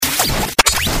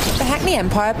Hackney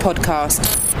Empire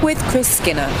podcast with Chris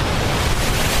Skinner.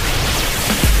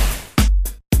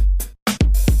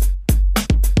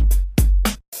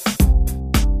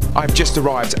 I've just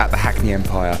arrived at the Hackney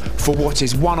Empire for what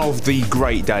is one of the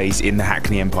great days in the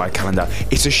Hackney Empire calendar.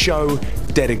 It's a show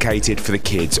dedicated for the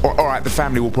kids. Alright, the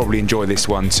family will probably enjoy this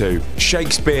one too.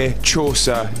 Shakespeare,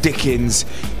 Chaucer, Dickens,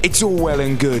 it's all well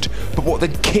and good, but what the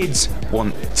kids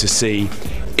want to see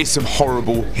is some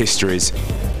horrible histories.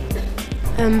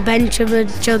 Benjamin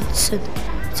Johnson.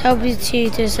 Toby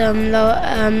Tudor's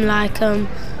like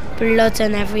blood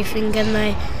and everything, and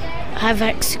they have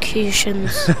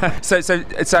executions.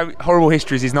 So horrible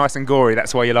histories is nice and gory,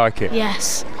 that's why you like it?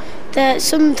 Yes.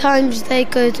 Sometimes they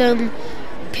could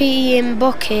pee in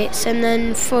buckets and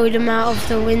then throw them out of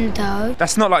the window.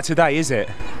 That's not like today, is it?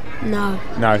 No.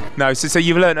 No. So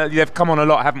you've learned, you've come on a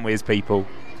lot, haven't we, as people?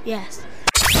 Yes.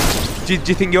 Do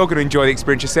you think you're going to enjoy the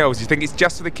experience yourselves? Do you think it's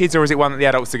just for the kids, or is it one that the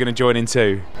adults are going to join in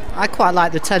too? I quite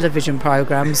like the television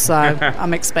programmes, so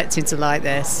I'm expecting to like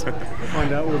this.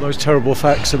 Find out all those terrible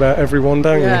facts about everyone,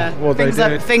 don't you? What they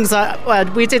did. Well,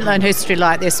 we didn't learn history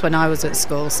like this when I was at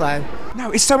school, so...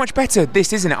 No, it's so much better,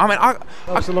 this, isn't it? I mean, That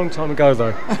was a long time ago,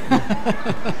 though.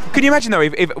 Can you imagine, though,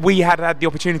 if we had the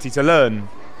opportunity to learn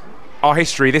our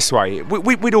history this way,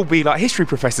 we'd all be like history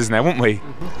professors now, wouldn't we?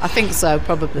 I think so,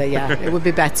 probably, yeah. It would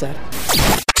be better.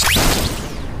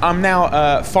 I'm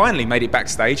now finally made it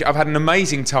backstage. I've had an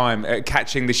amazing time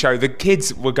catching the show. The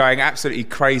kids were going absolutely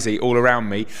crazy all around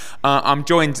me. I'm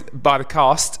joined by the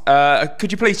cast.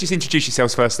 Could you please just introduce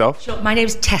yourselves first off? Sure. My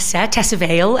name's Tessa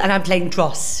Vale, and I'm playing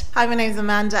Dross. Hi, my name's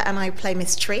Amanda, and I play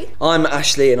Miss Tree. I'm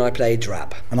Ashley, and I play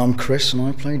Drab. And I'm Chris, and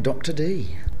I play Dr.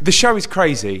 D. The show is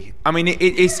crazy. I mean,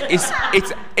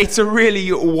 it's a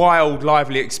really wild,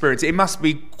 lively experience. It must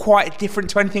be quite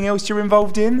different to anything else you're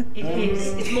involved in. It is.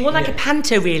 It's more like a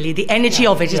panto, really. The energy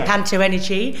of it is panto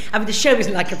energy. I mean, the show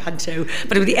isn't like a panto,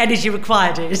 but the energy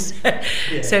required is.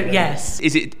 So, yes.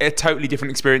 Is it a totally different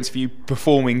experience for you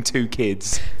performing to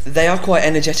kids? They are quite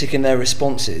energetic in their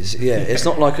responses. Yeah, it's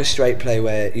not like a straight play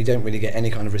where you don't really get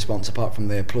any kind of response apart from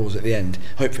the applause at the end,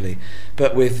 hopefully.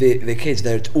 But with the kids,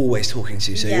 they're always talking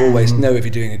to you, so you always know if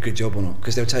you're doing a good job or not,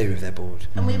 because they'll tell you if they're bored.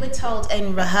 And we were told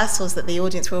in rehearsals that the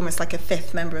audience were almost like a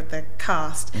fifth member of the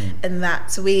cast, and that,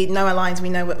 so we know our lines, we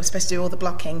know what we're supposed to do, all the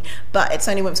blocking, but it's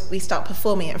only once we start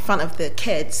performing it in front of the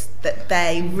kids that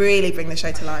they really bring the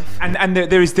show to life. And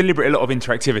there is deliberate a lot of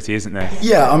interactivity, isn't there?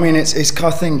 Yeah, I mean, it's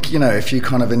I think, if you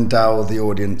kind of endow the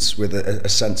audience with a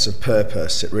sense of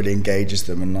purpose, it really engages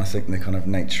them, and I think the kind of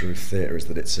nature of theatre is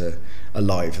that it's a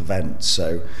live event,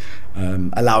 so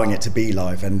allowing it to be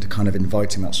live and kind of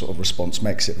inviting that sort of response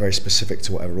makes it very specific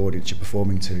to whatever audience you're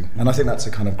performing to. And I think that's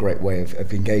a kind of great way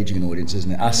of engaging an audience,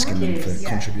 isn't it? Asking them for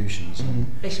contributions.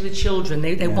 Especially with children.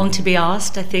 They want to be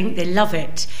asked, I think. They love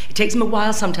it. It takes them a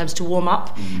while sometimes to warm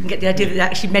up and get the idea that they're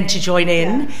actually meant to join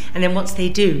in. And then once they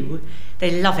do,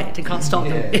 they love it and can't stop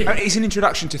them. It's an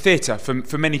introduction to theatre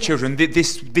for many children.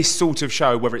 This sort of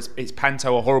show, whether it's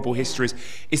panto or horrible histories,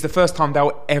 is the first time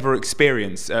they'll ever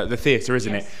experience the theatre,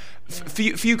 isn't it? For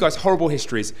you guys, horrible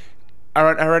histories,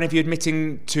 are any of you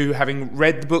admitting to having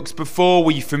read the books before?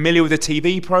 Were you familiar with the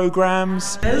TV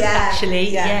programmes?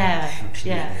 Actually.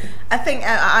 I think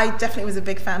I definitely was a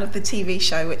big fan of the TV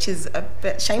show, which is a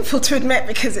bit shameful to admit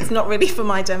because it's not really for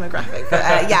my demographic. But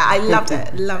I loved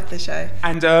it. Loved the show.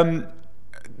 And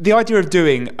the idea of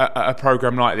doing a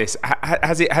programme like this,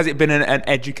 has it been an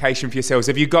education for yourselves?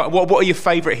 Have you got what are your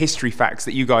favourite history facts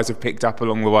that you guys have picked up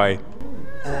along the way?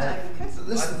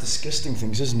 That's the disgusting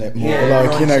things, isn't it?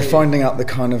 More finding out the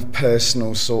kind of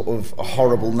personal sort of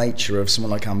horrible nature of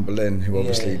someone like Anne Boleyn, who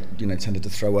obviously tended to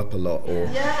throw up a lot, or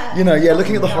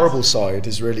looking at the horrible side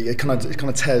is really it kind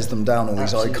of tears them down, all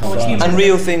these icons. And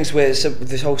real things where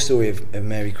this whole story of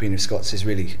Mary Queen of Scots is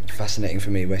really fascinating for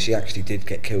me, where she actually did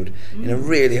get killed in a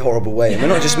really horrible way, and we're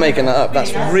not just making that up.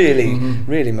 That's really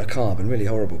really macabre and really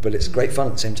horrible, but it's great fun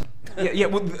at the same time.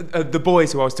 Well, the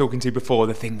boys who I was talking to before,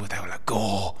 the thing was they were like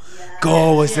gore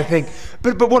was the thing.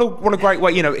 But what a great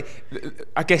way,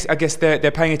 I guess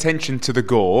they're paying attention to the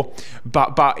gore,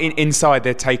 but inside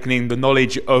they're taking in the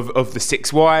knowledge of the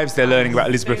six wives. They're learning about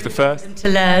Elizabeth I. To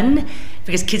learn,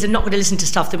 because kids are not going to listen to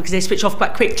stuff because they switch off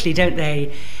quite quickly, don't they?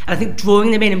 And I think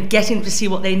drawing them in and getting them to see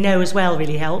what they know as well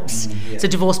really helps. So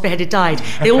divorced, beheaded, died.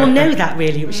 They all know that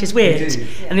really, which is weird,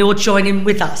 and they all join in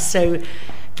with us. So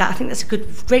I think that's a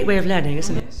great way of learning,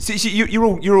 isn't it? So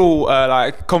you're all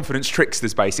like confidence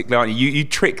tricksters, basically, aren't you? You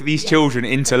trick these children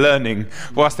into learning,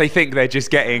 whilst they think they're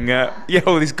just getting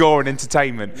all this gore and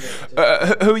entertainment.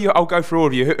 Who are you? I'll go through all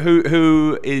of you.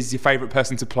 Who is your favourite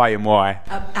person to play and why?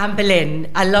 Anne Boleyn.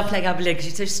 I love playing Anne Boleyn because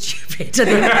she's so stupid. She's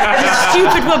a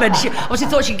stupid woman. She obviously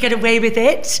thought she could get away with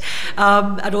it,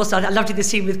 and also I loved the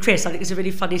scene with Chris. I think it's a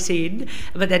really funny scene,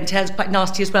 but then turns quite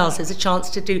nasty as well. So there's a chance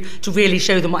to really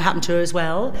show them what happened to her as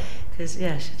well, because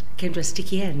she came to a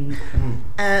sticky end.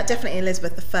 Definitely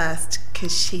Elizabeth I,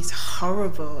 because she's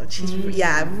horrible. She's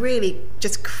really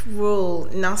just cruel,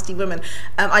 nasty woman.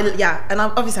 And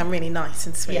I'm really nice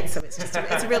and sweet, so it's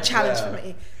a real challenge for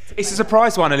me. It's a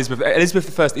surprise one, Elizabeth.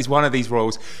 Elizabeth I is one of these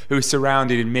royals who is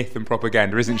surrounded in myth and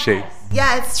propaganda, isn't she?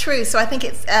 Yeah, it's true. So I think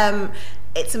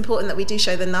it's important that we do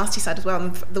show the nasty side as well,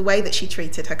 and the way that she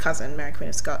treated her cousin, Mary Queen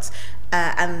of Scots,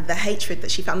 and the hatred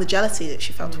that she found, the jealousy that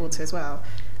she felt towards her as well.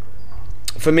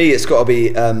 For me, it's got to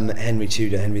be Henry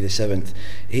Tudor, Henry VII.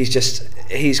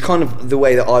 He's kind of the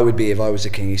way that I would be if I was a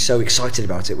king. He's so excited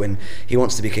about it when he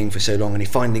wants to be king for so long, and he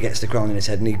finally gets the crown in his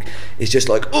head, and he is just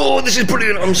like, oh, this is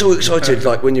brilliant, I'm so excited.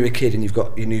 Like when you're a kid and you've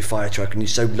got your new fire truck and you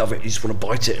so love it, you just want to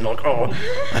bite it and like, oh.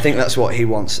 I think that's what he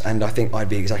wants, and I think I'd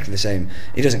be exactly the same.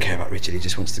 He doesn't care about Richard, he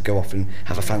just wants to go off and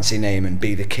have a fancy name and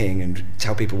be the king and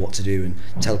tell people what to do and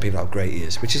tell people how great he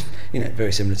is, which is,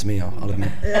 very similar to me, I'll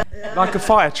admit. Like a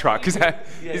fire truck, is that?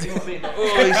 He's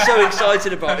so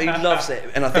excited about it, he loves it,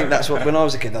 and I think that's what, when I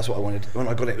was a kid, that's what I wanted. When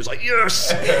I got it, it was like,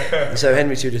 yes! And so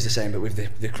Henry Tudor's the same, but with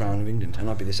the crown of England, and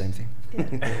I'd be the same thing.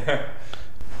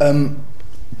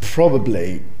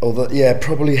 Probably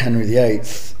Henry VIII,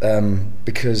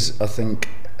 because I think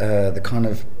the kind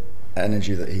of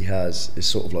energy that he has is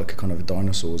sort of like a kind of a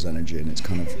dinosaur's energy, and it's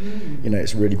kind of,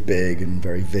 it's really big and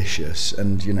very vicious,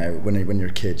 and when you're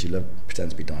a kid, you love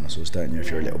pretend to be dinosaurs, don't you, if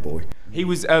you're a little boy. He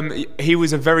was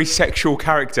a very sexual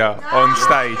character on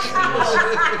stage.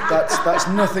 That's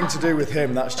nothing to do with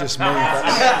him. That's just me.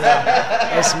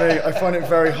 That's me. I find it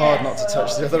very hard not to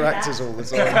touch the other actors all the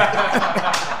time.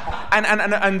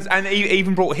 And he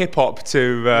even brought hip hop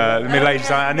to the Middle Ages.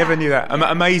 I never knew that.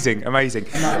 Amazing. And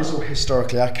that is all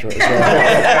historically accurate as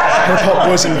well. Hip hop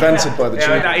was invented by the Jews.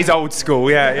 That is old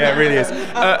school. Yeah, it really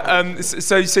is.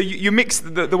 So you mix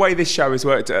the way this show has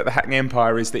worked at the Hackney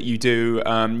Empire is that you do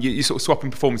you sort of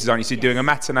swapping performances, aren't you? So you're doing a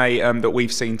matinee that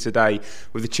we've seen today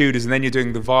with the Tudors, and then you're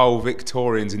doing the vile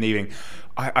Victorians in the evening.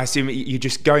 I assume you're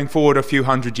just going forward a few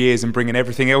hundred years and bringing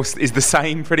everything else is the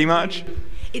same, pretty much?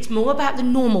 It's more about the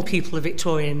normal people of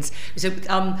Victorians. So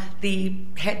the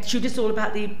Tudors all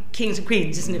about the kings and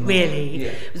queens, isn't it, really?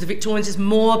 Yeah. The Victorians is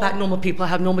more about normal people,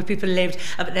 how normal people lived,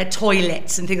 about their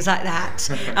toilets and things like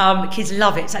that. Kids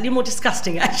love it. It's actually more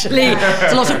disgusting, actually.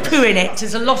 There's a lot of poo in it.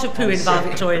 There's a lot of poo in vile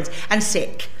Victorians. And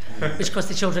sick, which, of course,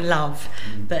 the children love.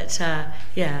 But,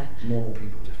 Normal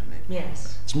people, definitely.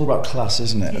 Yes. It's more about class,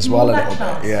 isn't it, as well, a little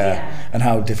bit, yeah, and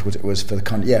how difficult it was for the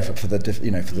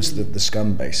the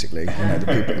scum, basically, the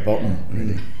people at the bottom,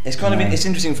 really. It's kind of it's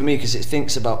interesting for me because it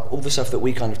thinks about all the stuff that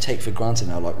we kind of take for granted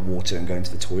now, like water and going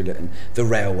to the toilet and the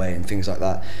railway and things like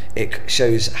that. It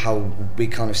shows how we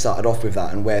kind of started off with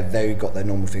that and where they got their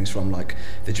normal things from, like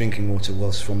the drinking water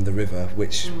was from the river,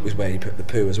 which was where you put the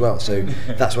poo as well. So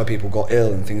that's why people got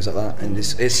ill and things like that. And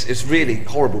it's really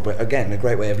horrible, but again, a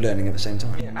great way of learning at the same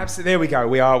time. Yeah, absolutely. There we go.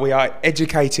 We are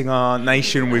educating our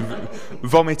nation with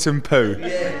vomit and poo.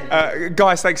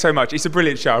 Guys, thanks so much. It's a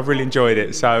brilliant show. I've really enjoyed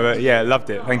it. So, loved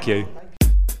it. Thank you.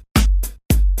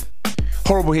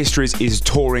 Horrible Histories is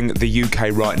touring the UK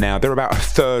right now. They're about a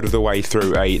third of the way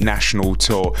through a national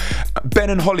tour. Ben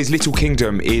and Holly's Little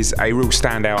Kingdom is a real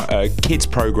standout kids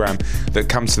programme that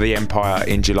comes to the Empire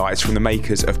in July. It's from the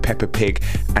makers of Peppa Pig.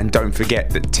 And don't forget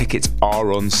that tickets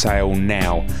are on sale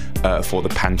now for the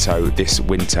Panto this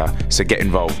winter. So get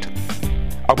involved.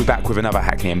 I'll be back with another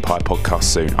Hackney Empire podcast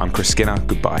soon. I'm Chris Skinner.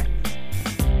 Goodbye.